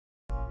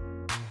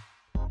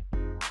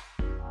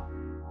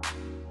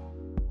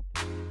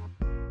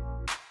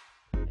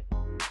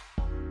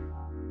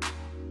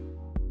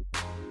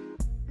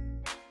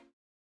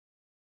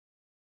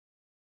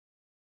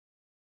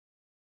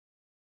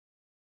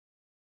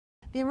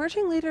The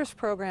Emerging Leaders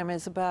Program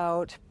is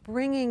about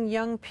bringing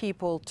young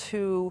people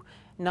to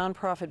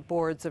nonprofit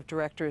boards of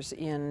directors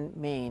in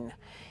Maine.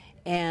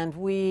 And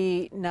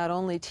we not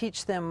only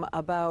teach them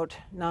about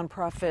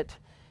nonprofits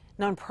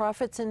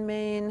in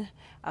Maine,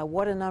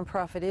 what a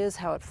nonprofit is,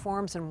 how it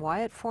forms and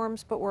why it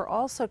forms, but we're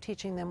also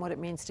teaching them what it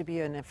means to be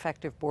an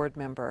effective board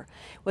member,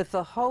 with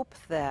the hope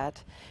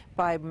that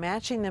by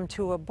matching them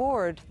to a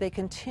board, they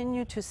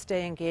continue to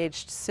stay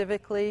engaged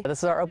civically. This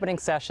is our opening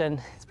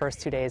session. It's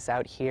first 2 days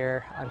out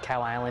here on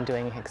Cow Island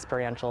doing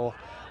experiential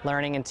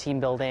learning and team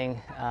building.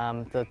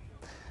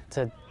 It's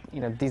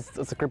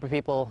a group of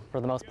people,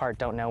 for the most part,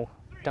 don't know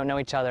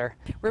each other.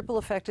 Ripple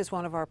Effect is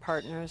one of our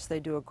partners. They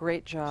do a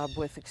great job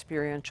with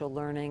experiential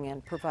learning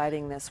and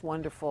providing this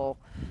wonderful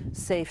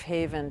safe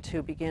haven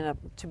to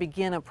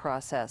begin a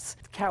process.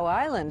 Cow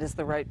Island is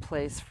the right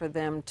place for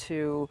them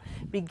to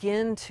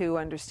begin to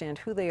understand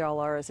who they all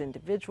are as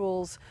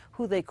individuals,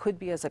 who they could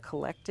be as a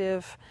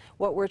collective,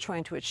 what we're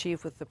trying to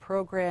achieve with the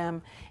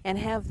program, and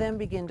have them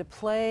begin to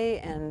play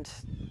and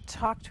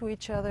talk to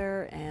each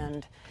other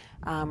and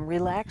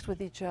relax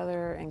with each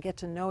other and get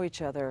to know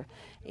each other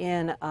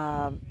in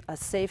a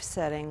safe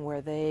setting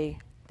where they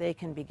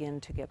can begin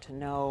to get to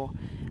know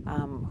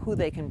who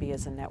they can be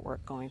as a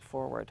network going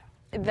forward.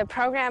 The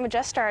program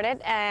just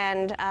started,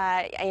 and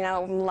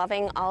I'm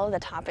loving all of the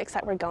topics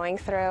that we're going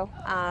through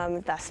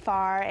thus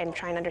far, and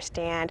trying to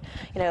understand,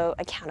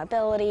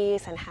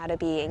 accountabilities and how to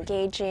be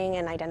engaging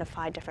and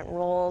identify different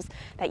roles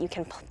that you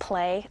can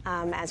play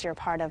as you're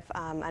part of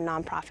a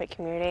nonprofit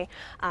community.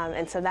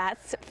 And so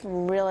that's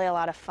really a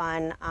lot of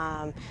fun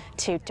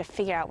to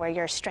figure out where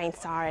your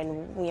strengths are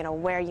and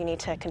where you need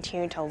to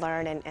continue to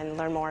learn and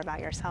learn more about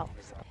yourself.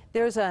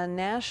 There's a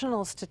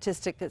national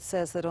statistic that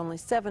says that only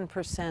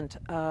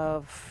 7%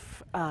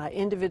 of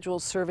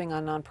individuals serving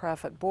on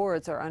nonprofit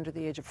boards are under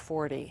the age of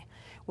 40.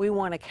 We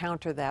want to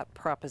counter that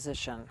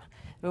proposition.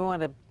 We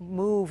want to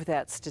move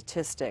that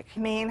statistic.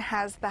 Maine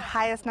has the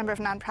highest number of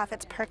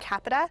nonprofits per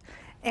capita,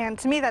 and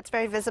to me that's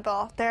very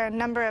visible. There are a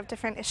number of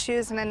different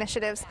issues and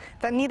initiatives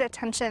that need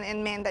attention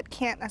in Maine that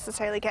can't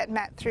necessarily get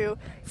met through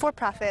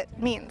for-profit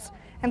means.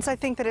 And so I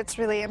think that it's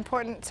really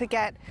important to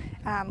get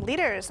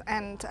leaders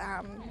and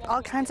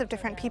all kinds of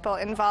different people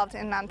involved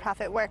in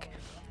nonprofit work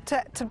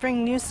to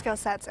bring new skill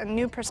sets and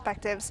new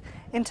perspectives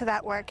into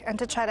that work and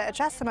to try to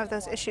address some of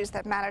those issues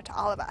that matter to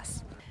all of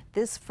us.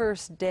 This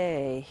first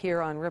day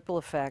here on Ripple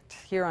Effect,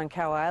 here on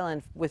Cow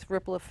Island with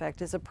Ripple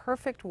Effect, is a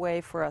perfect way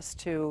for us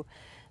to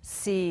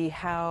see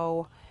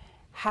how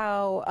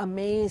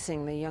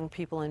amazing the young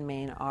people in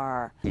Maine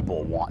are.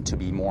 People want to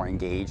be more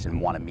engaged and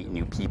want to meet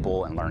new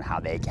people and learn how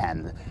they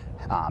can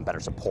better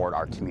support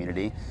our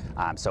community.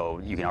 So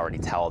you can already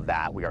tell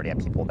that we already have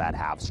people that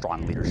have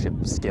strong leadership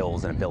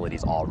skills and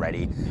abilities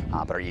already,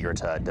 but are eager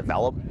to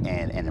develop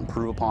and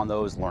improve upon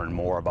those, learn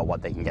more about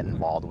what they can get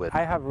involved with.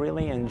 I have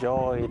really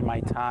enjoyed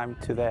my time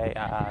today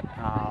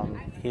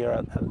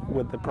here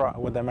with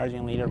the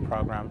Emerging Leader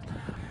Program.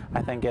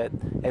 I think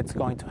it's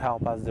going to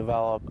help us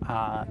develop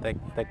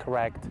the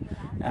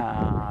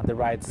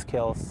right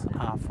skills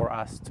for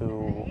us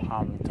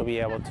to be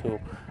able to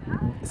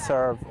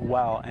serve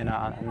well in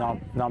a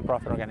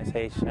non-profit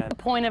organization. The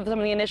point of some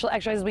of the initial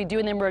exercises we do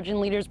in the Emerging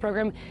Leaders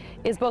Program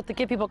is both to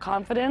give people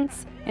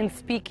confidence in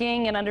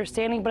speaking and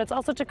understanding, but it's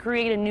also to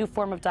create a new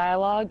form of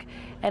dialogue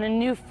and a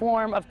new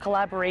form of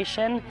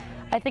collaboration.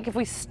 I think if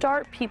we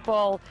start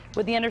people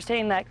with the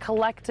understanding that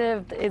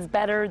collective is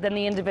better than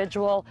the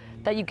individual,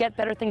 that you get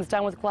better things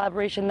done with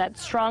collaboration, that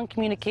strong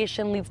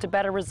communication leads to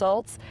better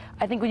results,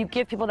 I think when you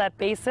give people that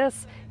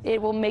basis,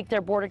 it will make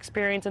their board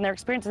experience and their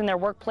experiences in their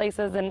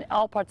workplaces and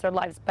all parts of their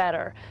lives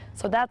better.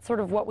 So that's sort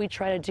of what we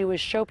try to do,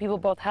 is show people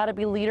both how to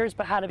be leaders,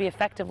 but how to be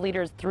effective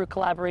leaders through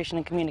collaboration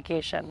and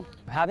communication.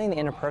 Having the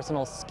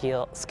interpersonal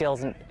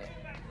skills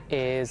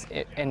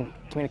and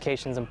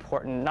communication is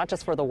important, not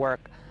just for the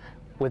work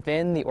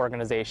within the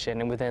organization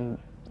and within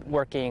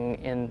working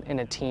in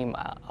a team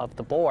of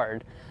the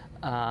board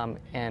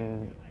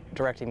and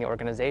directing the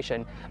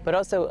organization, but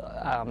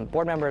also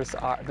board members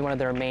one of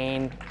their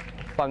main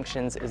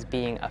functions is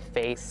being a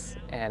face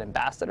and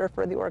ambassador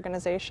for the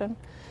organization.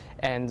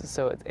 And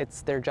so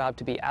it's their job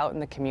to be out in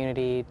the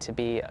community, to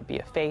be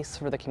a face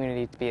for the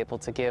community, to be able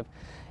to give,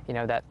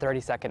 that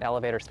 30-second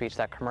elevator speech,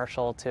 that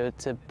commercial to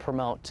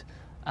promote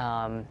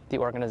the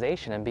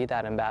organization and be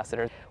that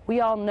ambassador. We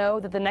all know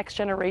that the next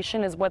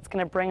generation is what's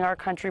going to bring our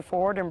country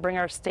forward and bring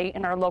our state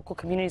and our local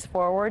communities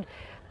forward.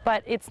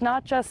 But it's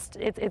not just,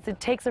 it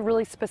takes a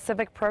really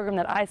specific program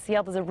that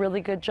ICL does a really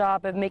good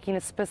job of making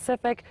a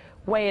specific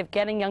way of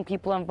getting young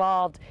people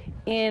involved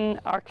in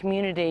our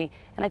community.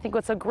 And I think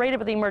what's so great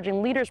about the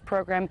Emerging Leaders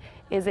Program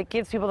is it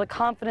gives people the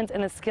confidence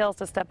and the skills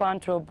to step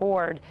onto a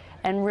board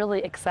and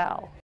really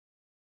excel.